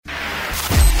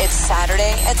It's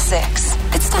Saturday at 6.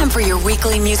 It's time for your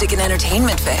weekly music and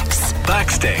entertainment fix.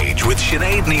 Backstage with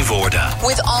Sinéad and Mhórdha.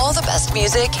 With all the best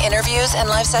music, interviews, and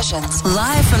live sessions.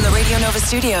 Live from the Radio Nova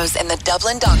studios in the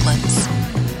Dublin Docklands.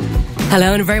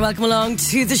 Hello and very welcome along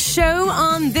to the show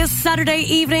on this Saturday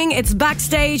evening. It's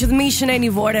Backstage with me, Sinéad and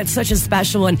Mhórdha. It's such a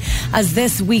special one as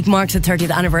this week marks the 30th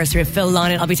anniversary of Phil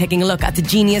Lynott. I'll be taking a look at the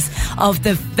genius of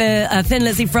the Thin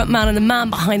Lizzy frontman and the man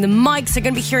behind the mics. You're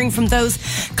going to be hearing from those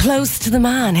close to the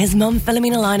man, his mum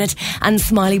Philomena Lynott and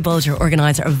Smiley Bolger,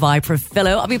 organiser of Vibe for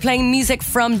Philo. I'll be playing music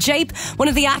from Jape, one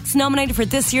of the acts nominated for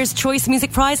this year's Choice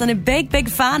Music Prize, and a big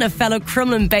fan of fellow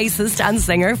Crumlin bassist and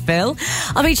singer Phil.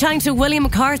 I'll be chatting to William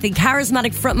McCarthy, charismatic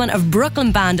frontman of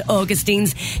Brooklyn band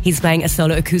Augustine's. He's playing a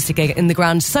solo acoustic gig in the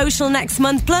Grand Social next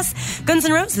month. Plus, Guns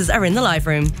N' Roses are in the live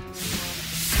room.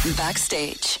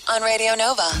 Backstage on Radio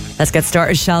Nova. Let's get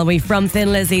started, shall we? From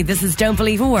Thin Lizzy, this is Don't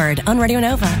Believe a Word on Radio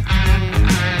Nova.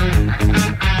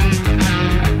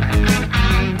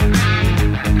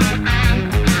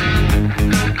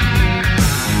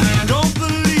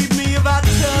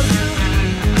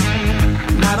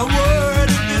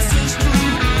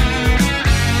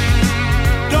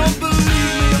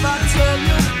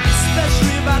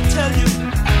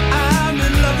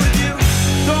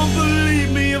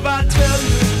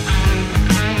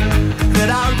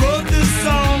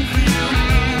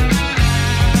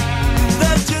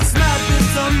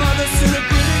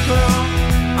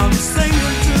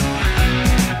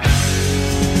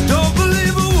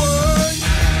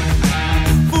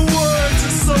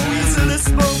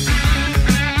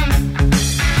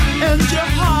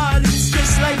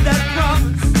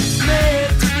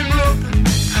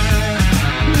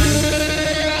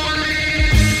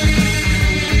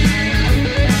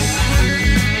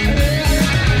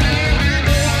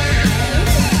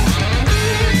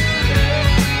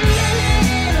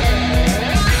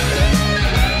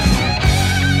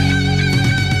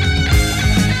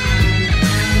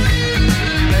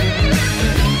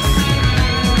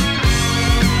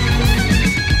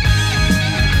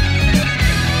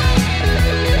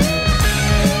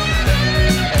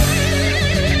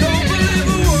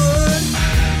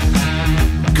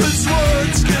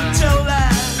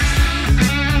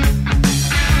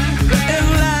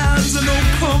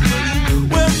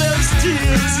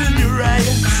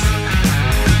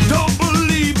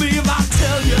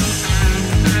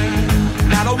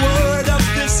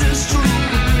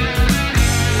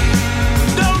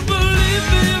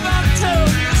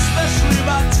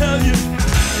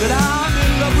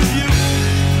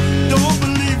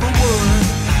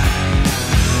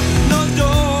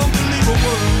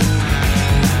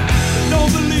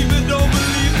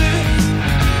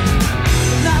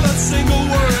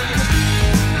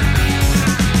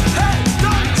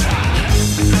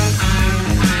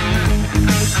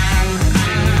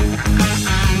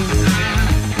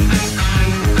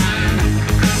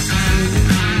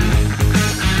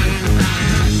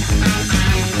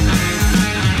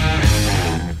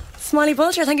 Smiley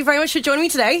Bolger, thank you very much for joining me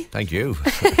today. Thank you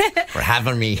for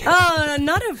having me.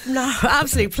 Oh,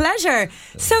 absolute pleasure.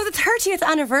 So the 30th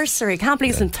anniversary, can't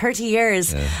believe it's been 30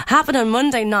 years, happened on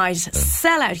Monday night,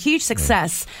 sellout, huge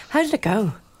success. How did it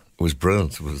go? It was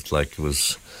brilliant. For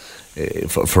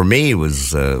me, it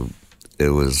was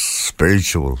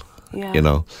spiritual, you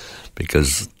know,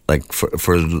 because like for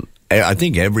I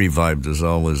think every vibe there's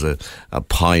always a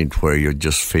point where you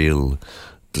just feel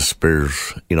the spirit,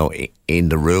 you know, in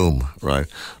the room, right?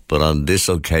 But on this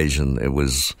occasion, it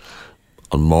was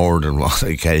on more than one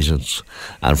occasions,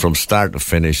 and from start to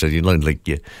finish, you know, like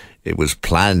it was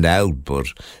planned out, but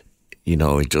you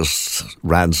know, it just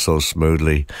ran so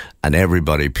smoothly, and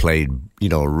everybody played, you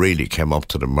know, really came up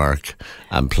to the mark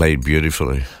and played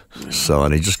beautifully. So,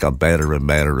 and it just got better and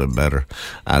better and better,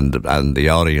 and the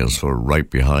audience were right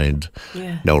behind,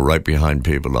 right behind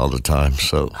people all the time.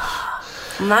 So.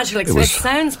 Magical. It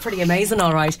sounds pretty amazing,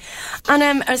 all right.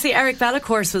 And I see Eric Bell, of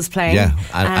course, was playing. Yeah,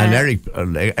 and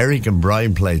Eric and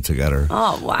Brian played together.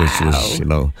 Oh, wow. Which was, you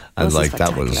know, and like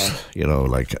that was, you know,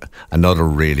 like another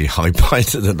really high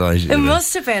point of the night. It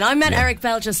must have been. I met Eric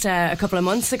Bell just a couple of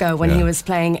months ago when he was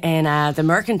playing in the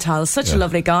Mercantile. Such a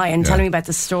lovely guy, and telling me about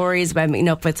the stories about meeting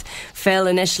up with Phil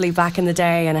initially back in the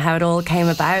day and how it all came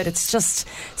about. It's just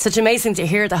such amazing to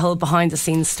hear the whole behind the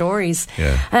scenes stories.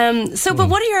 Yeah. But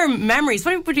what are your memories?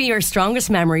 What would be your strongest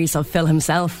memories of Phil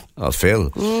himself? Oh,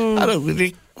 Phil. I don't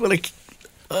really. Well, like,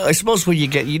 I suppose when you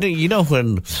get, you know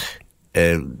when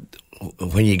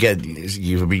you get,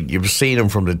 you've seen him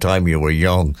from the time you were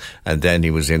young, and then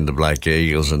he was in the Black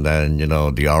Eagles, and then, you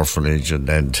know, the Orphanage, and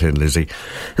then Thin Lizzy,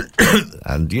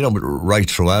 and, you know, right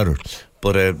throughout it.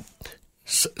 But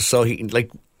so he,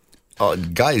 like,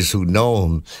 guys who know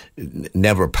him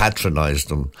never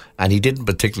patronised him, and he didn't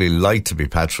particularly like to be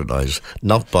patronised,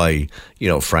 not by, you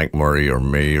know, Frank Murray or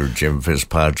me or Jim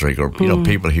Fitzpatrick or, you know,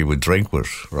 people he would drink with,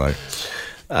 right?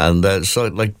 And so,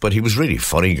 like, but he was really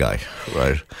funny guy,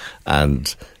 right?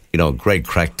 And, you know, great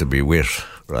crack to be with,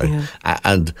 right? Yeah.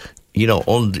 And, you know,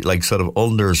 sort of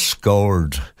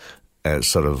underscored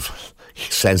sort of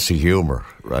sense of humour,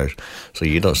 right? So,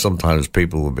 you know, sometimes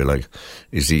people will be like,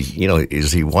 is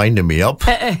he winding me up?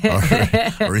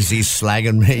 or is he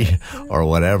slagging me? Or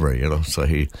whatever, you know? So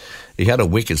he had a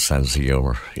wicked sense of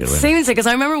humour. You know? Seems like, because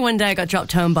I remember one day I got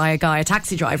dropped home by a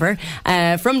taxi driver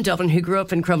from Dublin who grew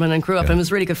up in Crumlin and grew up and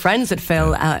was really good friends with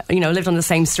Phil, you know, lived on the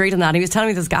same street and that. And he was telling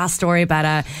me this gas story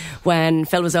about when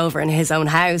Phil was over in his own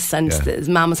house and his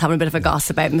mum was having a bit of a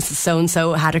gossip about Mrs.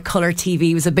 So-and-so had a colour TV.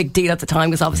 It was a big deal at the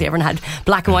time because obviously everyone had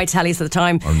black and white tellies at the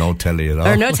time. Or no telly at all.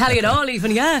 Or no telly at all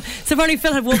even, yeah. So apparently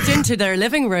Phil had walked into their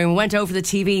living room, went over the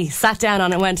TV, sat down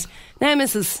on it and went, now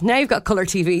missus, now you've got colour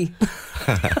TV.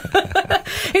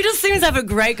 He just seems to have a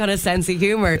great kind of sense of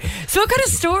humour. So what kind of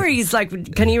stories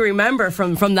can you remember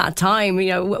from that time? You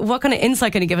know, what kind of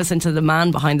insight can you give us into the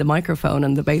man behind the microphone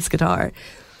and the bass guitar?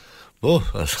 Oh,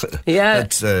 yeah,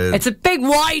 it's a big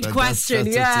wide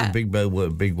question. That's a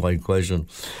big wide question.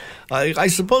 I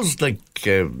suppose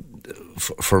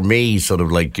for me, sort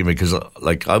of like, you know, because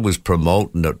like I was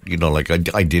promoting it, you know, like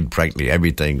I did practically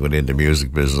everything within the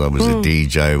music business. I was a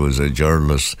DJ, I was a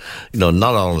journalist, you know,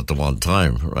 not all at the one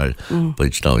time, right?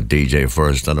 But, you know, DJ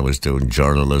first, then I was doing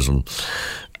journalism,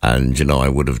 and, you know, I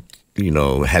would have, you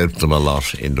know, helped them a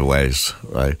lot in the ways,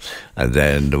 right? And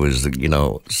then there was, you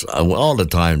know, all the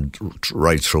time,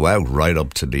 right throughout, right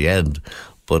up to the end.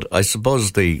 But I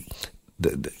suppose the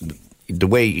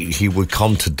way he would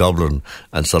come to Dublin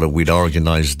and sort of we'd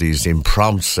organise these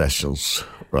impromptu sessions,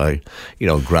 right? You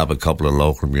know, grab a couple of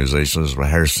local musicians,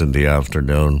 rehearse in the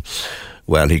afternoon.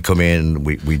 Well, he'd come in,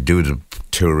 we'd do the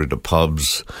tour of the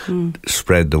pubs,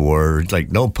 spread the word,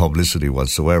 like no publicity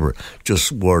whatsoever,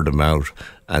 just word of mouth.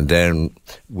 And then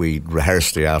we'd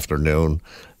rehearse the afternoon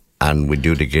and we'd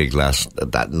do the gig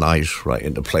that night, right?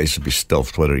 And the place would be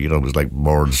stuffed, whether, you know, it was like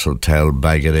Mhórdha's Hotel,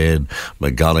 Bag It In,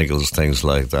 McGonagall's, things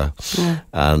like that. Yeah.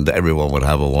 And everyone would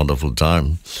have a wonderful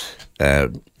time.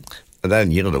 And then,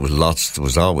 you know, there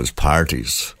was always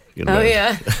parties. You know. Oh,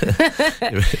 yeah.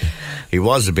 He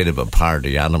was a bit of a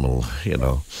party animal, you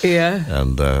know. Yeah.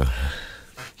 And did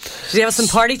he have some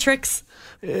party tricks?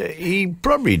 He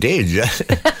probably did, yeah.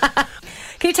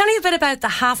 Can you tell me a bit about the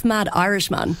half-mad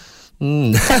Irishman? Go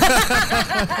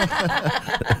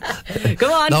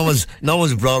on. No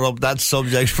one's brought up that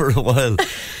subject for a while.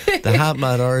 The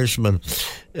half-mad Irishman.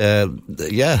 Yeah,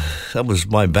 that was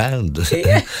my band.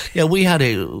 Yeah, we had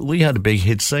a big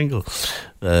hit single.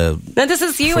 Now this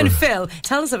is you and Phil.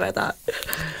 Tell us about that.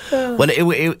 Well,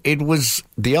 it was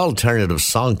the alternative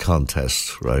song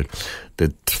contest, right?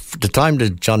 The time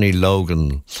that Johnny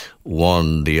Logan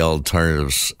won the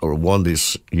alternatives or won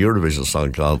this Eurovision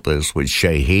Song Contest with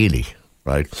Shea Healy,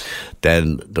 right?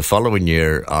 Then the following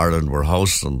year, Ireland were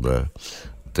hosting the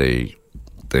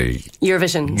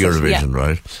Eurovision,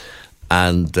 right?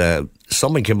 And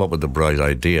someone came up with the bright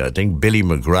idea. I think Billy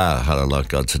McGrath had a lot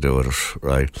got to do with it,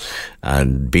 right?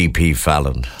 And BP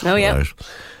Fallon. Oh, yeah. Right?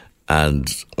 And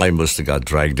I must have got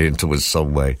dragged into it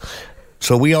some way.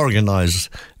 So we organised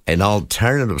an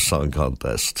alternative song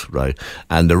contest, right?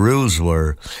 And the rules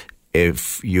were,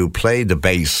 if you played the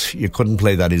bass, you couldn't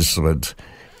play that instrument.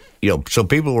 You know, so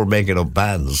people were making up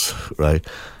bands, right?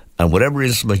 And whatever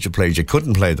instrument you played, you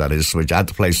couldn't play that instrument. You had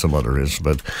to play some other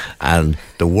instrument. And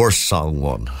the worst song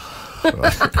won.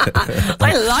 Right?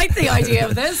 I like the idea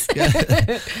of this.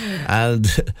 Yeah.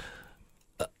 And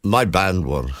my band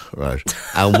won, right?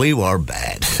 And we were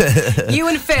bad. You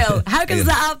and Phil. How is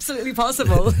that absolutely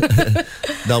possible?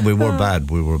 No, we were bad.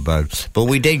 But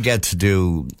we did get to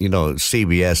do, you know,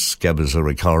 CBS gave us a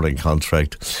recording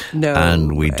contract. No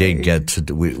And we way. did get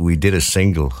to, we did a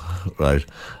single, right?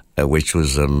 Which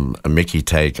was a Mickey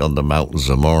take on the Mountains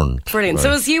of Mourne. Brilliant. Right? So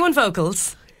it was you and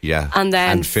vocals. Yeah. And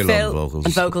then and Phil on vocals.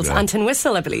 And vocals. Yeah. And tin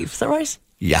whistle, I believe. Is that right?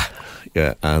 Yeah.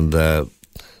 And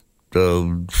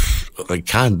I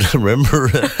can't remember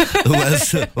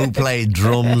who played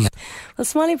drums. Well,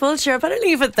 Smiley Bolger, I better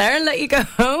leave it there and let you go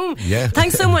home. Yeah.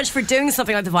 Thanks so much for doing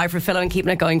something like the Vibe for Philo and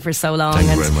keeping it going for so long. Thank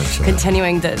you and very much.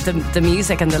 continuing the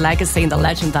music and the legacy and the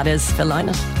legend that is Phil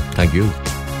Lynott. Thank you.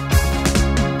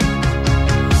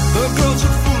 The girl's a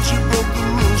fool, she broke the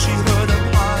rules, she heard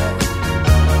up high.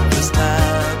 This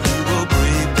time you will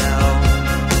break down.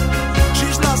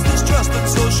 She's lost this trust and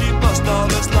so she must all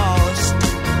is lost.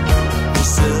 The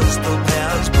system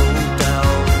has broke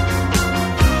down.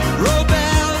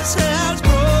 Romance has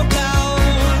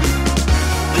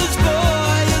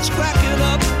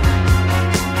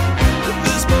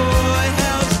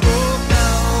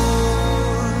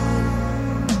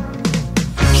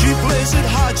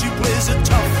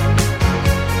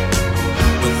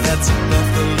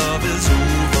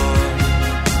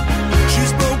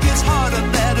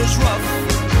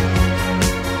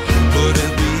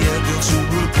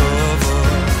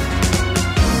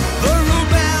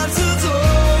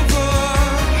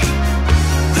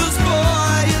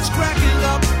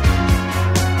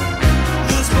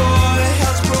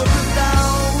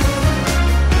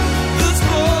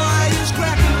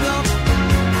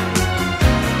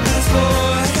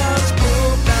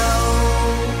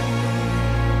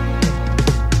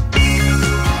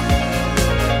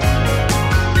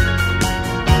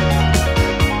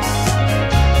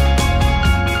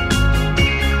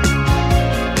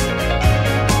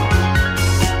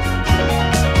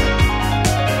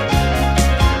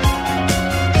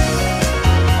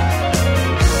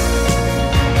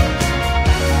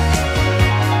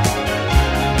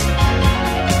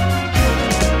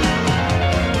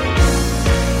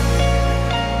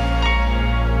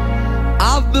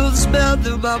I've been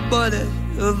spending my money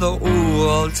in the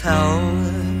old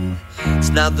town. It's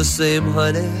not the same,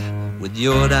 honey, when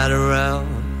you're not around.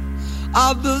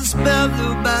 I've been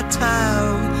spending my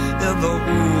time in the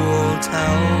old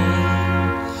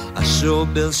town. I sure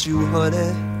miss you,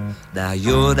 honey. Now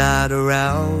you're not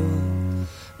around.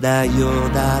 Now you're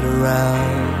not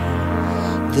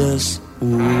around this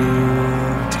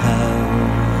old town.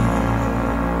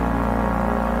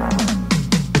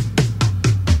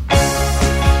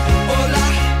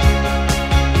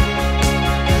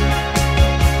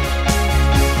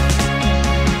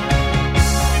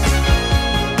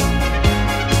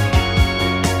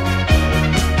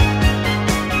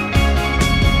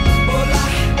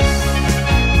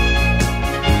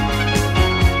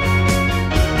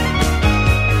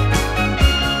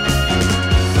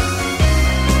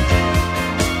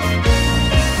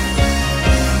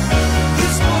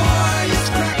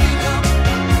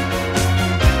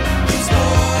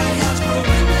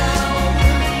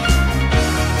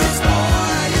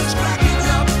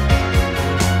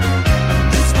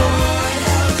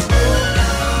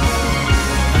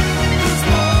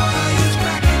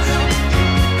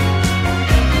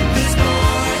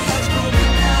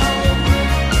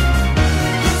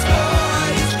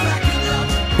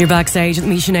 You're backstage with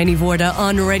me, Sinéad Mhórdha,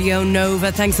 on Radio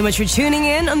Nova. Thanks so much for tuning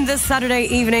in on this Saturday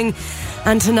evening.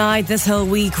 And tonight, this whole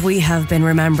week, we have been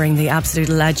remembering the absolute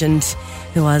legend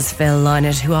who was Phil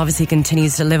Lynott, who obviously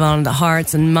continues to live on in the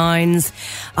hearts and minds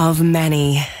of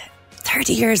many.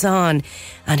 30 years on,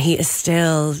 and he is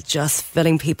still just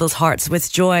filling people's hearts with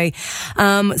joy.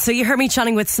 So you heard me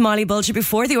chatting with Smiley Bolger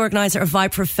before, the organiser of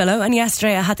Vibe for Philo, and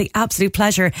yesterday I had the absolute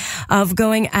pleasure of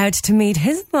going out to meet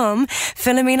his mum,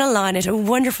 Philomena Lynott, a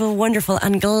wonderful, wonderful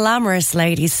and glamorous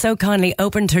lady, so kindly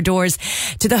opened her doors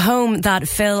to the home that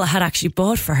Phil had actually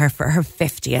bought for her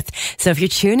 50th. So if you're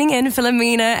tuning in,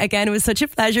 Philomena, again, it was such a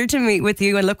pleasure to meet with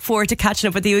you and look forward to catching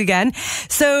up with you again.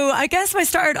 So I guess I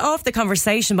started off the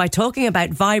conversation by talking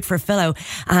about Vibe for Philo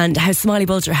and how Smiley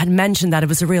Bolger had mentioned that it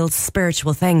was a real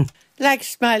spiritual thing. Like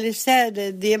Smiley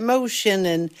said, the emotion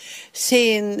and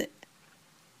seeing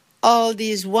all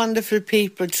these wonderful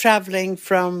people travelling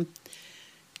from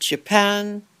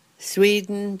Japan,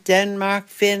 Sweden, Denmark,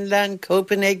 Finland,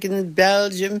 Copenhagen,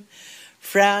 Belgium,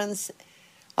 France,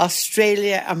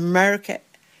 Australia, America,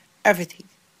 everything.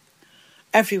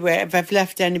 Everywhere. If I've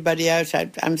left anybody out,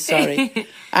 I'm sorry.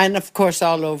 And of course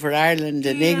all over Ireland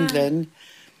and England.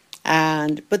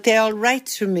 But they all write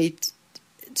to me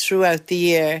throughout the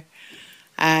year,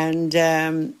 and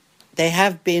they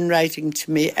have been writing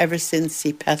to me ever since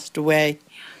he passed away.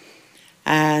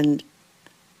 And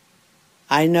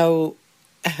I know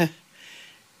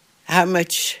how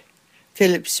much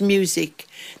Philip's music,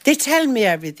 they tell me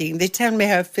everything. They tell me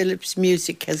how Philip's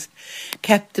music has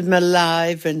kept them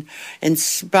alive and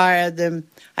inspired them.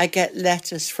 I get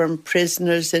letters from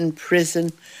prisoners in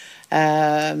prison.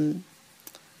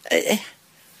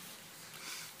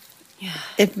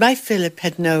 If my Philip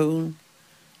had known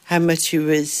how much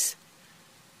his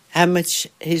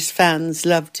fans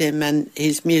loved him and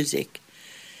his music,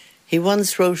 he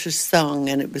once wrote a song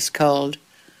and it was called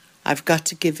 "I've Got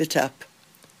to Give It Up."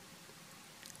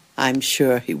 I'm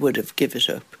sure he would have given it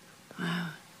up. Wow.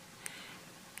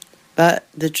 But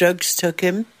the drugs took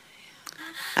him,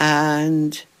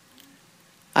 and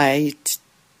I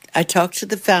talk to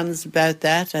the fans about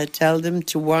that. I tell them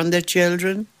to warn their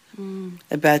children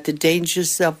about the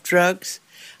dangers of drugs.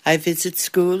 I visit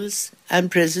schools and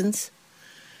prisons,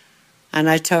 and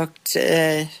I talked.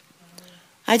 If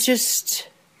I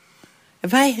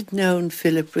had known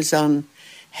Philip was on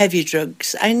heavy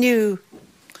drugs, I knew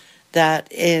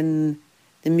that in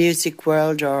the music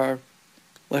world or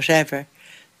whatever,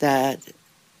 that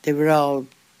they were all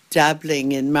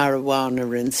dabbling in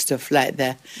marijuana and stuff like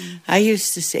that. I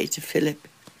used to say to Philip,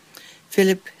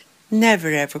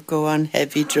 never ever go on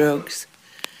heavy drugs.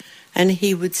 And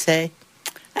he would say,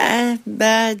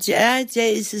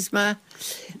 Jesus, we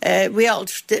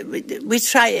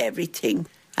try everything.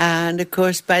 And of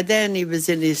course, by then he was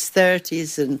in his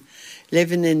 30s and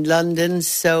living in London,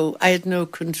 so I had no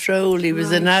control. He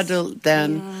was an adult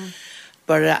then. Yeah.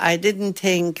 But I didn't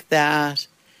think that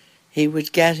he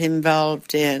would get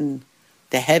involved in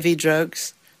the heavy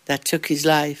drugs that took his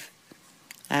life.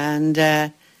 And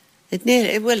it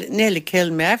nearly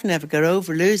killed me. I've never got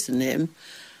over losing him.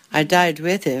 I died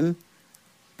with him.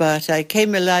 But I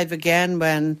came alive again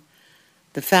when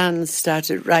the fans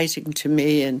started writing to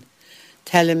me and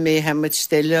telling me how much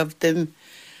they loved him.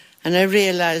 And I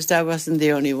realised I wasn't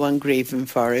the only one grieving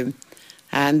for him.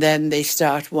 And then they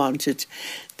wanted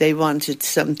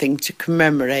something to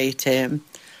commemorate him.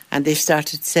 And they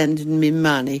started sending me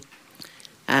money.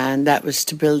 and that was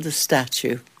to build a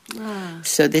statue.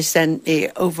 So they sent me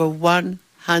over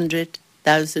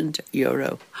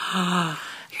 €100,000.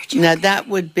 Now that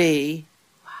would be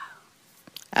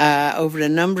over a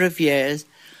number of years.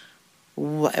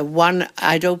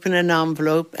 I'd open an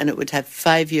envelope and it would have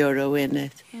 €5 in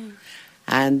it,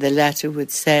 and the letter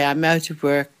would say, "I'm out of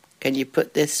work. Can you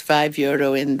put this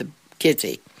 €5 in the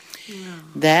kitty?"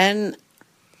 Then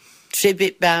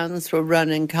tribute bands were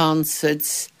running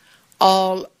concerts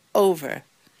all over,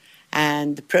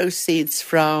 and the proceeds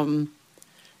from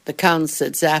the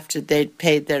concerts, after they'd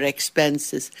paid their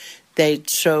expenses, they'd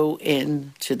throw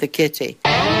in to the kitty.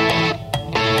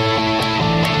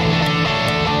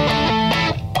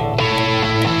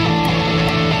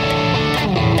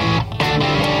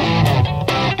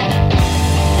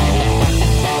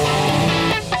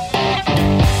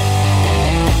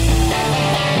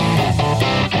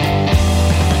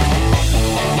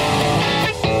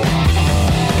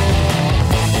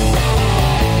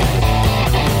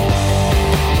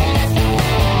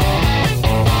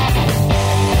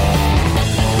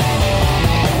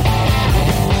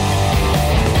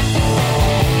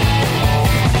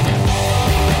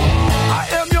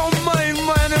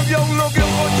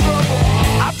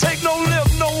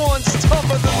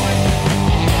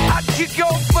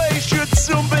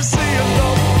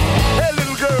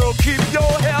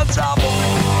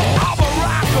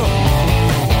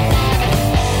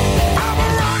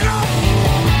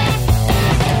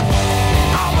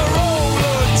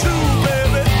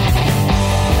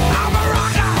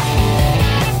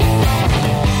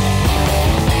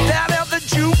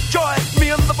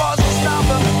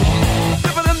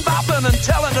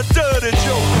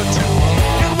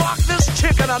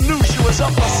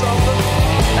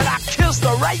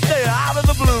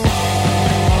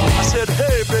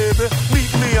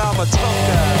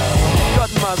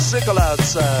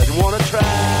 Outside, you wanna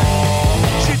try?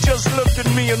 She just looked at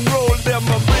me and rolled them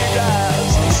her big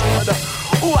eyes and said,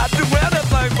 "Oh, I'd do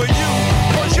anything for you,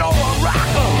 'cause you're a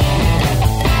rocker."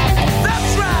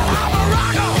 That's right, I'm a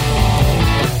rocker.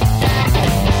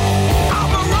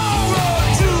 I'm a roller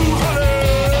too, honey.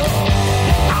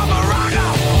 I'm a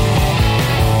rocker.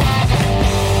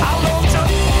 I love to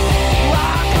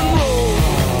rock and roll.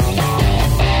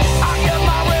 I get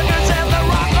my records at the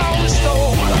rock on store.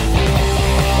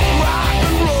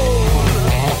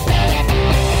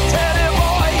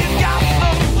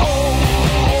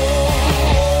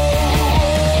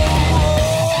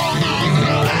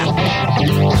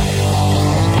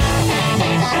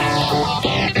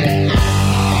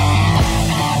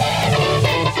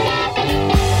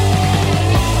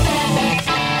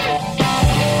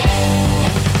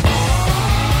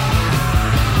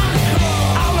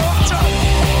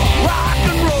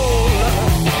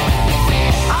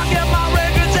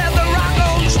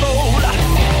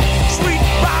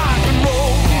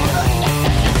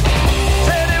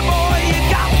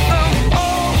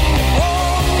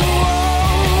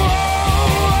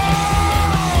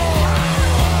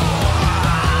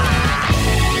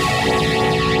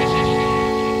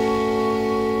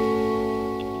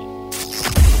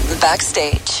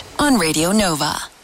 Backstage on Radio Nova.